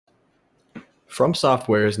From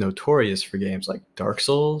Software is notorious for games like Dark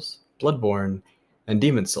Souls, Bloodborne, and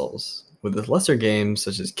Demon's Souls, with the lesser games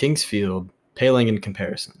such as King's Field paling in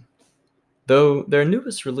comparison. Though their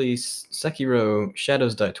newest release, Sekiro: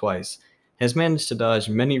 Shadows Die Twice, has managed to dodge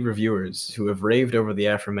many reviewers who have raved over the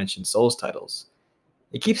aforementioned Souls titles.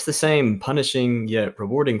 It keeps the same punishing yet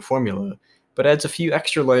rewarding formula, but adds a few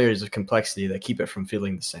extra layers of complexity that keep it from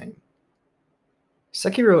feeling the same.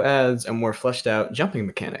 Sekiro adds a more fleshed out jumping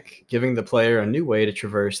mechanic, giving the player a new way to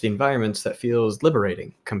traverse the environments that feels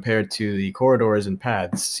liberating compared to the corridors and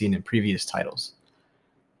paths seen in previous titles.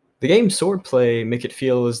 The game's swordplay make it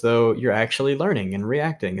feel as though you're actually learning and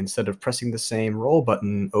reacting instead of pressing the same roll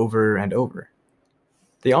button over and over.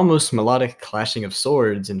 The almost melodic clashing of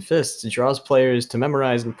swords and fists draws players to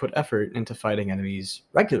memorize and put effort into fighting enemies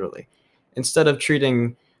regularly, instead of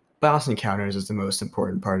treating boss encounters as the most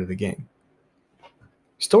important part of the game.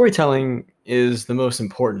 Storytelling is the most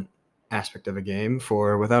important aspect of a game,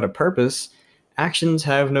 for without a purpose, actions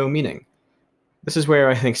have no meaning. This is where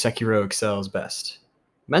I think Sekiro excels best.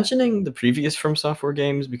 Mentioning the previous From Software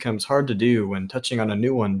games becomes hard to do when touching on a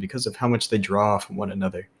new one because of how much they draw from one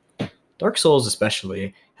another. Dark Souls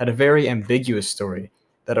especially had a very ambiguous story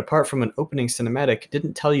that, apart from an opening cinematic,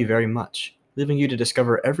 didn't tell you very much, leaving you to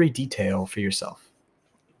discover every detail for yourself.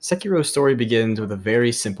 Sekiro's story begins with a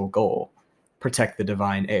very simple goal: protect the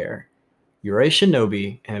divine heir. You're a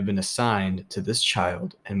shinobi and have been assigned to this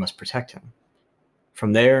child and must protect him.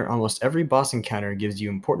 From there, almost every boss encounter gives you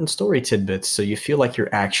important story tidbits so you feel like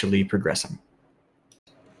you're actually progressing.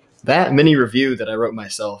 That mini review that I wrote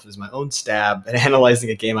myself is my own stab at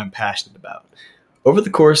analyzing a game I'm passionate about. Over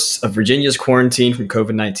the course of Virginia's quarantine from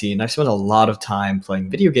COVID-19, I've spent a lot of time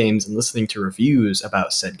playing video games and listening to reviews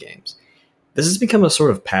about said games. This has become a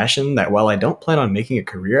sort of passion that, while I don't plan on making a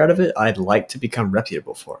career out of it, I'd like to become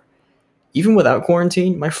reputable for. Even without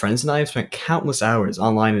quarantine, my friends and I have spent countless hours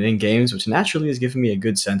online and in games, which naturally has given me a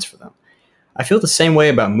good sense for them. I feel the same way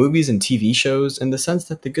about movies and TV shows, in the sense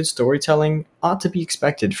that the good storytelling ought to be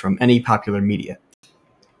expected from any popular media.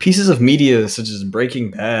 Pieces of media such as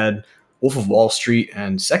Breaking Bad, Wolf of Wall Street,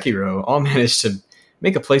 and Sekiro all managed to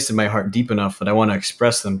make a place in my heart deep enough that I want to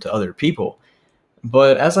express them to other people.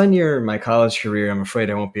 But as I near my college career, I'm afraid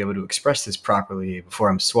I won't be able to express this properly before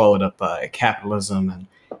I'm swallowed up by capitalism and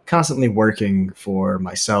constantly working for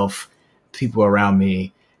myself, people around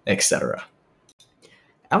me, etc.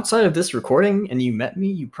 Outside of this recording, and you met me,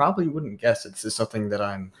 you probably wouldn't guess this is something that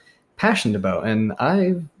I'm passionate about, and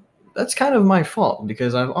that's kind of my fault,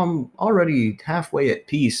 because I'm already halfway at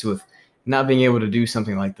peace with not being able to do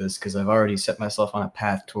something like this, because I've already set myself on a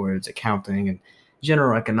path towards accounting and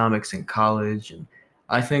general economics in college, and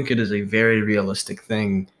I think it is a very realistic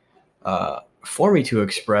thing for me to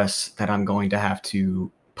express that I'm going to have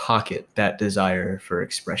to pocket that desire for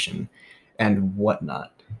expression and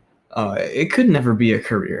whatnot. It could never be a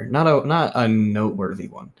career, not a noteworthy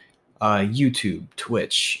one. YouTube,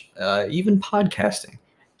 Twitch, even podcasting,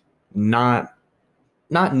 not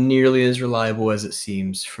nearly as reliable as it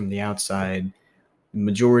seems from the outside. The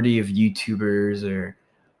majority of YouTubers or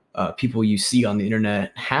people you see on the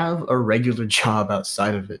internet have a regular job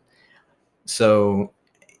outside of it. So,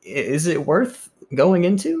 is it worth going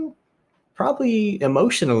into? Probably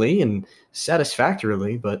emotionally and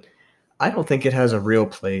satisfactorily, but I don't think it has a real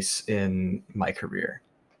place in my career.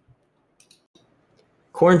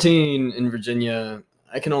 Quarantine in Virginia,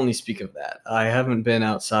 I can only speak of that. I haven't been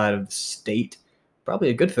outside of the state. Probably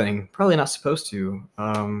a good thing. Probably not supposed to.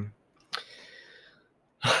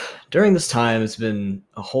 During this time, it's been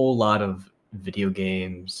a whole lot of video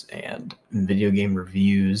games and video game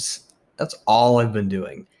reviews. That's all I've been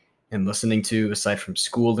doing and listening to, aside from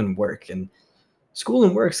school and work. And school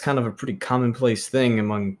and work's kind of a pretty commonplace thing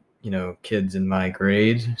among, kids in my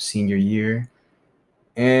grade, senior year.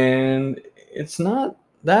 And it's not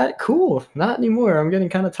that cool. Not anymore. I'm getting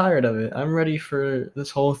kind of tired of it. I'm ready for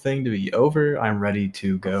this whole thing to be over. I'm ready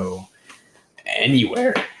to go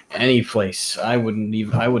anywhere, any place. I wouldn't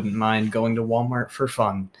mind going to Walmart for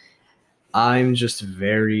fun. I'm just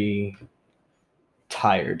very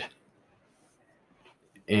tired.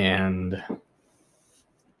 And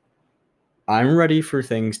I'm ready for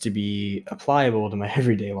things to be applicable to my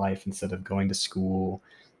everyday life instead of going to school,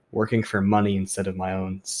 working for money instead of my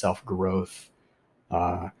own self-growth.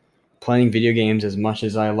 Playing video games as much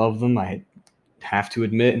as I love them, I have to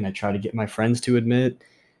admit, and I try to get my friends to admit,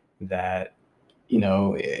 that,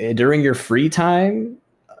 during your free time,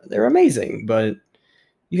 they're amazing, but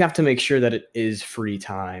you have to make sure that it is free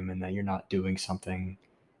time and that you're not doing something,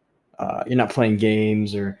 you're not playing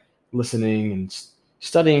games or listening and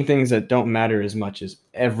studying things that don't matter as much as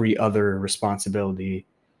every other responsibility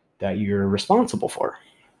that you're responsible for.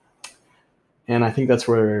 And I think that's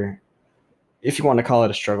where, if you want to call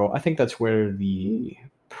it a struggle, I think that's where the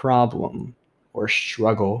problem or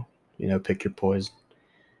struggle, pick your poison,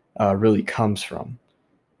 really comes from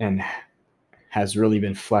and has really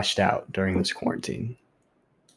been fleshed out during this quarantine.